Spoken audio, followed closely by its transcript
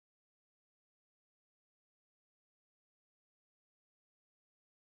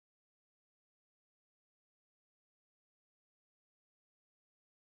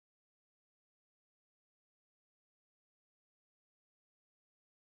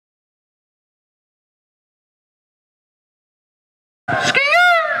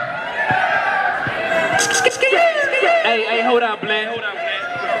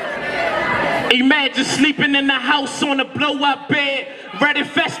Imagine sleeping in the house on a blow-up bed, red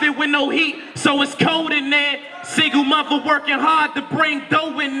infested with no heat, so it's cold in there. Single mother working hard to bring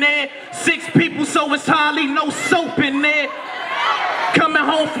dough in there. 6 people, so it's hardly no soap in there. Coming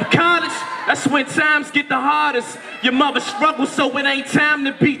home from college, that's when times get the hardest. Your mother struggles, so it ain't time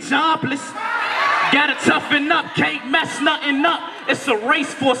to be jobless. Gotta toughen up, can't mess nothing up. It's a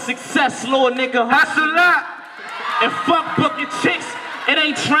race for success, little nigga. Hustle up. And fuck booking chicks. It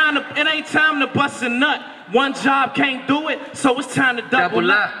ain't time to bust a nut. One job can't do it, so it's time to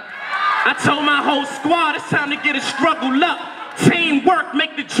double up. I told my whole squad it's time to get a struggle up. Teamwork,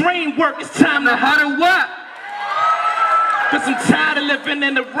 make the dream work. It's time to huddle up. Cause I'm tired of living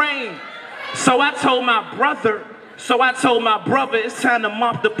in the rain. So I told my brother, it's time to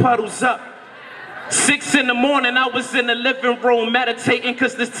mop the puddles up. 6 in the morning, I was in the living room meditating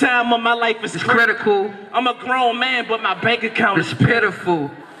cause this time of my life is critical. I'm a grown man, but my bank account is pitiful.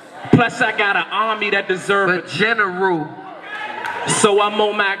 Plus I got an army that deserves a general. So I'm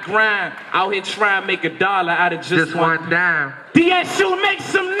on my grind, out here trying to make $1 out of just one dime. DSU, make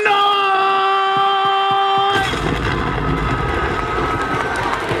some noise!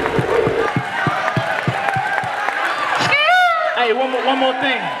 Hey, one more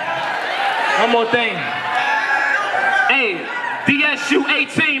thing. One more thing. Hey, DSU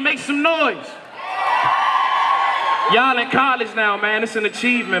 18, make some noise. Y'all in college now, man. It's an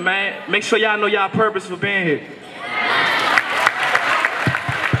achievement, man. Make sure y'all know y'all purpose for being here.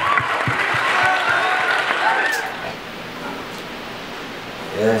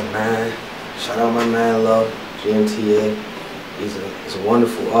 Yeah, man. Shout out my man ANlo, GMTA. He's a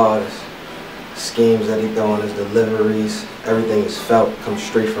wonderful artist. Schemes that he throwing, his deliveries, everything is felt, comes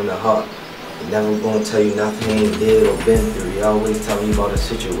straight from the heart. He never gonna tell you nothing he ain't did or been through. He always tell you about a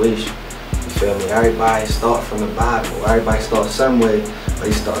situation. You feel me? Everybody start from the bottom. Or everybody starts somewhere, but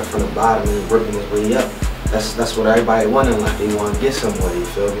he started from the bottom and he's working his way up. That's what everybody want in life. They want to get somewhere, you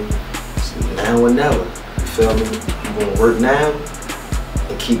feel me? It's now or never, you feel me? You gonna work now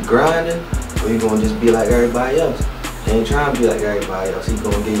and keep grinding, or you gonna just be like everybody else? He ain't trying to be like everybody else. He's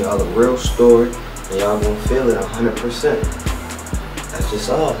gonna give y'all a real story and y'all gonna feel it 100%. That's just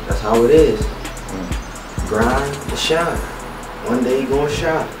all. That's how it is. Grind and shine. One day you gonna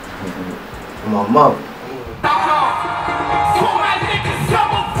shine. And my mother.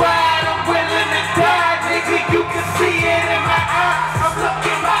 You can see it in my eyes. Look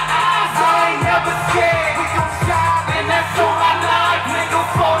in my eyes. I ain't never scared. We gon' shine, and that's on my life. Nigga,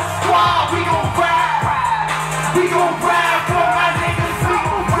 for the squad, we gon' ride. We gon' ride for my niggas. We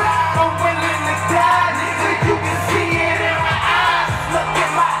gon' ride. I'm willing to die, nigga. You can see it in my eyes. Look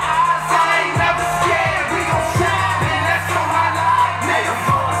in my eyes. I ain't never scared. We gon' shine, and that's on my life. Nigga,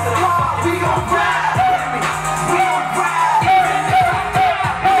 for the squad, we gon' ride. We gon' ride. Even if I die,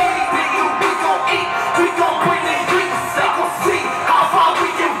 nigga, we gon' eat. We gon' win and reach. They gon' see how far we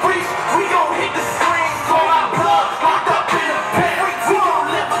can reach. We gon' hit the screen. Call our blood. Locked up in the pen. We gon'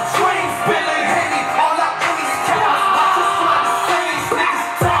 live a dream. Spilling Henny all up in these counts. Watch us run the same. Niggas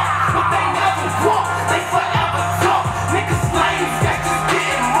talk, but they never walk. They forever talk. Niggas lame. Gangsters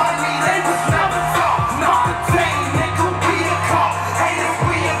getting money. They was never taught. Not the team. Nigga, we a call. Haters,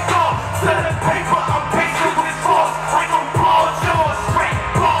 we a call. To the paper, I'm patient with force. Like I'm Paul George. Straight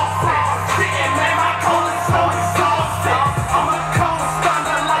ball set. Sitting, man, my cold is so exhausted. I'm a cold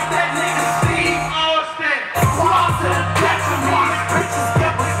stunner like that nigga Steve Austin. Cross to the death of me. These bitches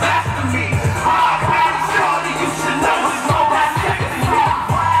get what's left of me. Hard body shorty, you should know it's more that next to me.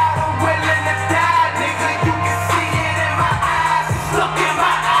 I'm willing to die, nigga. You can see it in my eyes. Just look in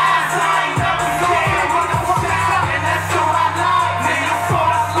my eyes. I ain't never scared. We gon' shine, and that's on my life. Nigga, for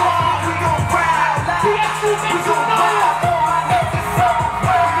the squad, we gon' ride. We gon' ride for my niggas.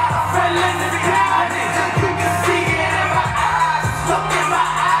 I'm willing to die, nigga. You can see it in my eyes. Just look in my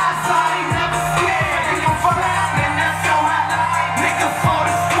eyes. I ain't never scared. We gon' ride, and that's on my life. Nigga, for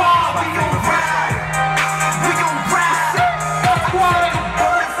the squad, we gon' ride. We gon' ride. Squad,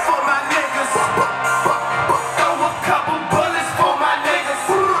 bullets for my niggas. Throw a couple bullets for my niggas.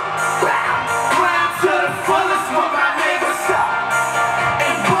 Grind to the fullest with my niggas.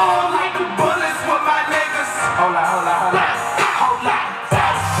 And ball like the bullets with my niggas. Hold on.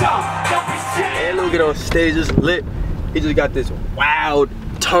 Don't be shit. ANlo get on stage, it's lit. He just got this wild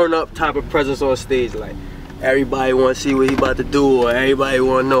turn up type of presence on stage. Like everybody want to see what he about to do, or everybody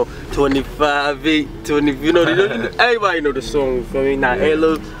want to know 25 feet, 20. You know, everybody know the song. You feel me? Now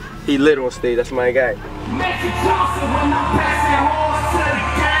ANlo, he lit on stage. That's my guy. Magic Johnson when I'm passing horse to the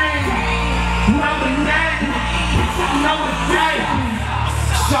game. Number 9, bitch, I know the game.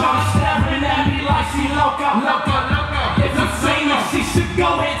 Sean staring at me like she loco. If you seen her, she should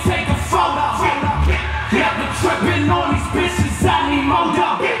go and take a photo.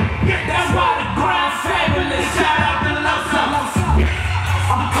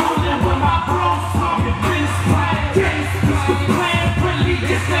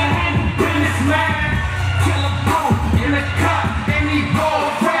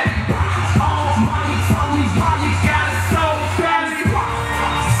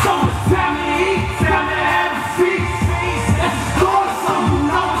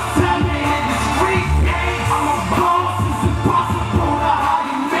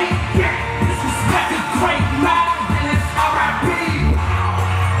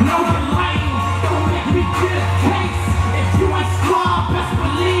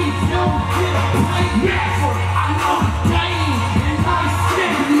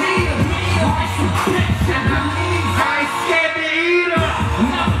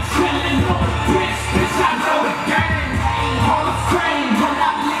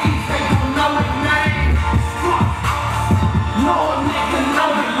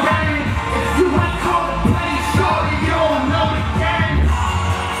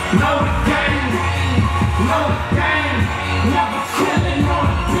 Know the game, know the game. Never chillin' on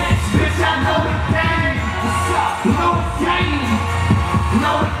the bench, bitch, I know the game. What's up? Know the game,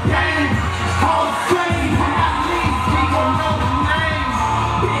 know the game. Hall of Fame, when I leave, we gon' know the name.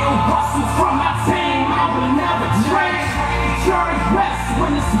 Bill Russell from my team, I will never trade. Jerry West,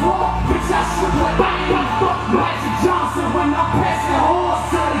 when it's war, bitch, I should have bang. Magic Johnson, when I'm passing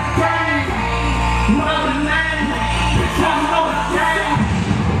horse to the game. Know the name, bitch, I know the game.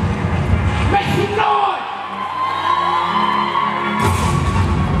 Make some noise!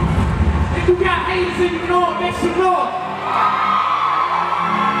 If you got haters and you know it, make some noise.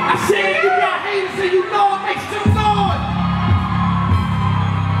 I said if you got haters and you know it, make some noise.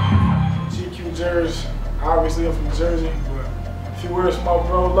 GQ Jersey, obviously I'm from Jersey, but if you wear a small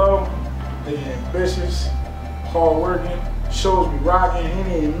bro low, they ambitious, hard-working, shows be rocking, he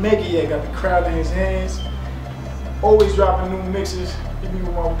didn't even make it yet, got the crowd in his hands. Always dropping new mixes, he be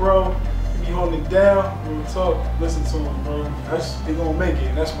with my bro, he be holding it down, real talk, listen to him, bro. They gonna make it,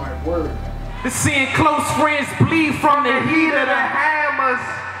 and that's my word. To seeing close friends bleed from the heat of the hammers.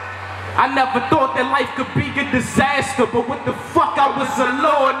 I never thought that life could be a disaster, but what the fuck, I was a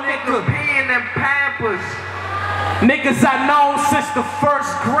little nigga being in Pampers. Niggas I known since the first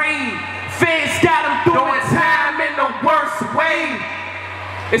grade. Feds got them doing time in the worst way.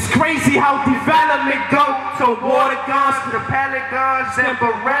 It's crazy how development go to water guns, to pellet guns, and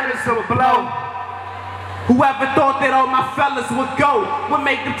Berettas will blow. Whoever thought that all my fellas would go, would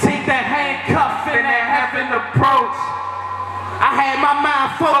make them take that handcuff and that heaven approach. I had my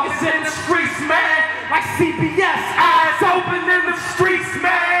mind focused in the streets, man. Like CBS, eyes open in the streets,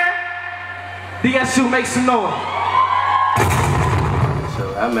 man. DSU, make some noise.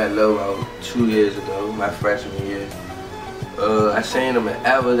 So I met Lo about 2 years ago, my freshman year. I seen him at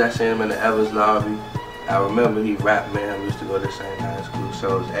Evers, I seen him in the Evers lobby. I remember he rapped, man, we used to go to the same high school. So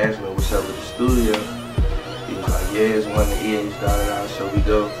I was asking him what's up with the studio. He was like, yeah, it's one of the EH started out, so we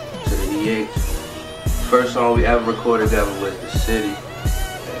go to the EH. First song we ever recorded together was The City. And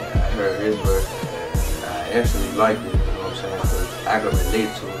I heard his verse and I instantly liked it, you know what I'm saying? Because I could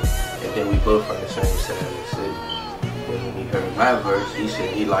relate to it. And then we both from the same side of the city. Then when he heard my verse, he said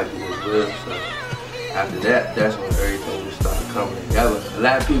he liked it as well. So after that, that's when everything just started coming together. A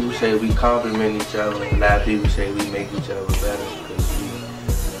lot of people say we compliment each other, and a lot of people say we make each other better because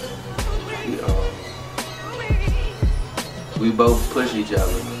we both push each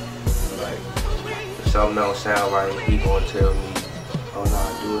other. Like, if something don't sound right, he gonna tell me, oh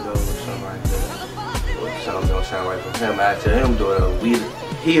no, do it over, or something like that. Or if something don't sound right for him, I tell him do it over.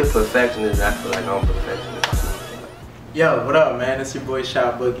 He a perfectionist, and I feel like I'm a perfectionist. Yo, what up, man? It's your boy Shy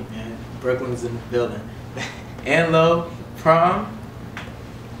Boogie, man. Brooklyn's in the building. ANlo, prom,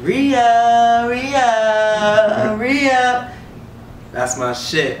 re-up. That's my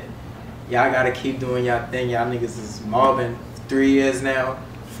shit. Y'all gotta keep doing y'all thing. Y'all niggas is mobbing 3 years now,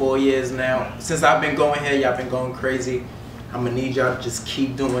 4 years now. Since I've been going here, y'all been going crazy. I'ma need y'all to just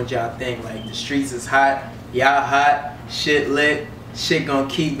keep doing y'all thing. Like, the streets is hot, y'all hot, shit lit. Shit gonna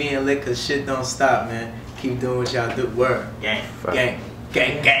keep being lit cause shit don't stop, man. Keep doing what y'all do. Word. Gang, gang,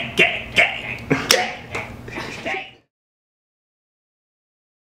 gang, gang, gang.